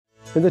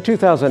In the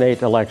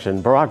 2008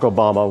 election, Barack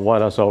Obama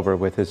won us over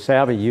with his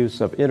savvy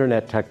use of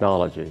internet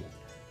technology,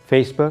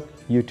 Facebook,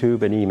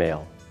 YouTube, and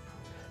email.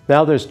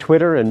 Now there's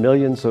Twitter and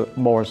millions of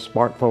more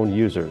smartphone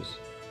users.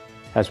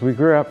 As we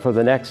gear up for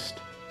the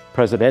next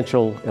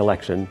presidential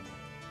election,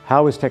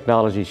 how is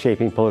technology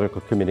shaping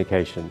political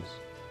communications?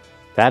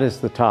 That is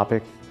the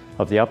topic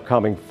of the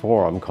upcoming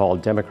forum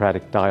called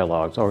Democratic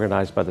Dialogues,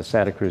 organized by the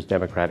Santa Cruz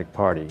Democratic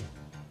Party.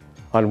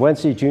 On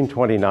Wednesday, June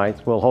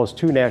 29th, we'll host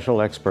two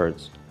national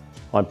experts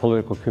on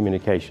political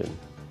communication.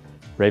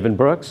 Raven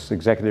Brooks,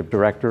 Executive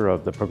Director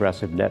of the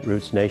progressive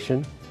Netroots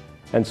Nation,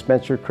 and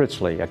Spencer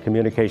Critchley, a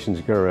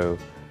communications guru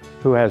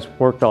who has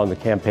worked on the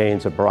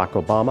campaigns of Barack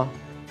Obama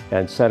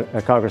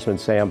and Congressman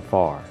Sam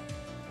Farr.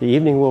 The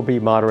evening will be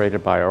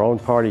moderated by our own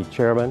party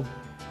chairman,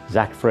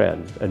 Zach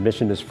Friend.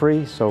 Admission is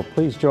free, so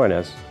please join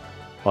us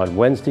on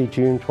Wednesday,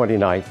 June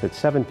 29th at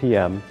 7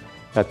 p.m.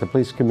 at the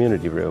Police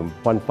Community Room,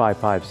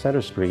 155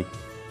 Center Street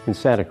in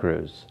Santa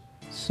Cruz.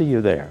 See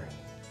you there.